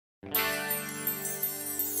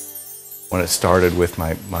When it started with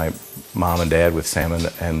my mom and dad, with Sam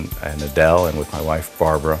and Adele, and with my wife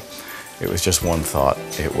Barbara, it was just one thought.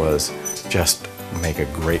 It was just make a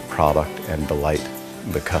great product and delight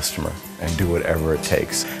the customer and do whatever it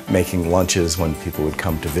takes. Making lunches when people would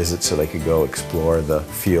come to visit so they could go explore the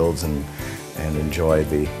fields and enjoy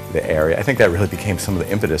the area. I think that really became some of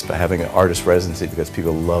the impetus by having an artist residency, because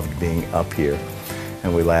people loved being up here.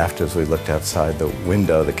 And we laughed as we looked outside the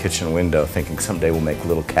window, the kitchen window, thinking someday we'll make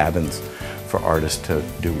little cabins for artists to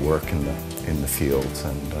do work in the fields.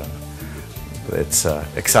 And it's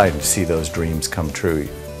exciting to see those dreams come true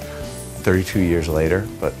 32 years later,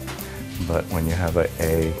 but when you have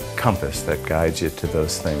a compass that guides you to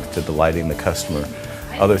those things, to delighting the customer,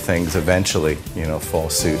 other things eventually, fall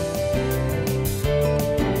suit.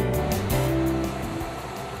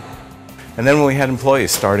 And then when we had employees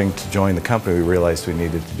starting to join the company, we realized we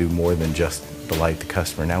needed to do more than just delight the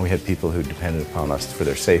customer. Now we had people who depended upon us for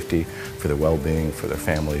their safety, for their well-being, for their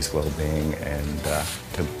family's well-being, and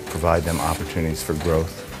to provide them opportunities for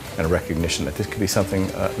growth and a recognition that this could be something,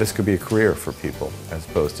 this could be a career for people, as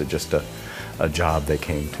opposed to just a job they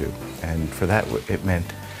came to. And for that, it meant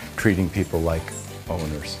treating people like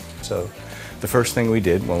owners. So the first thing we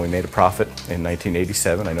did when we made a profit in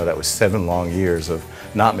 1987, I know that was 7 long years of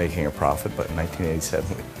not making a profit, but in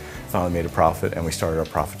 1987 we finally made a profit, and we started our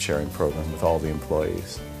profit sharing program with all the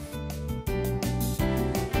employees.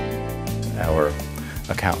 Our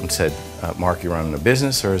accountant said, "Mark, you running a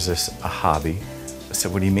business or is this a hobby?" I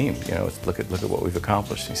said, "What do you mean? Look at what we've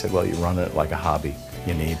accomplished." He said, "Well, you run it like a hobby.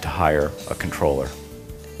 You need to hire a controller."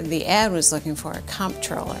 The ad was looking for a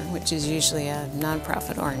comptroller, which is usually a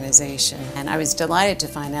nonprofit organization. And I was delighted to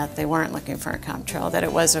find out they weren't looking for a comptroller, that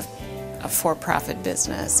it was a for-profit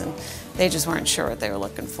business, and they just weren't sure what they were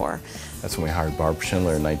looking for. That's when we hired Barbara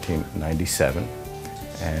Schindler in 1997,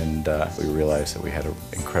 and we realized that we had an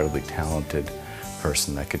incredibly talented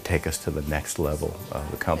person that could take us to the next level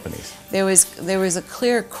of the companies. There was a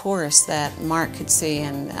clear course that Mark could see,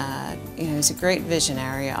 and he's a great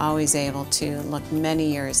visionary, always able to look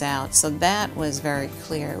many years out. So that was very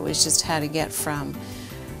clear. It was just how to get from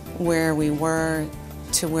where we were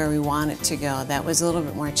to where we wanted to go. That was a little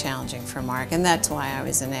bit more challenging for Mark, and that's why I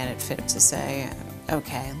was an added fit to say,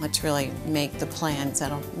 okay, let's really make the plans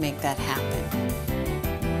that'll make that happen.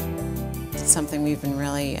 It's something we've been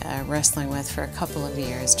really wrestling with for a couple of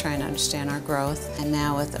years, trying to understand our growth. And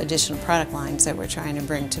now with additional product lines that we're trying to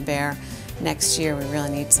bring to bear, next year we really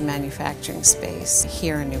need some manufacturing space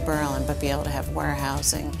here in New Berlin, but be able to have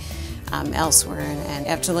warehousing elsewhere. And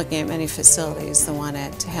after looking at many facilities, the one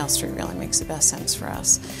at Hale Street really makes the best sense for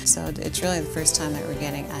us. So it's really the first time that we're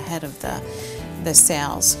getting ahead of the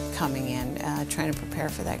sales coming in, trying to prepare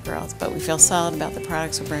for that growth. But we feel solid about the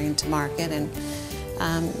products we're bringing to market, and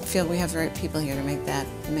feel we have the right people here to make that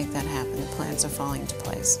happen. The plans are falling into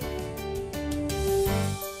place.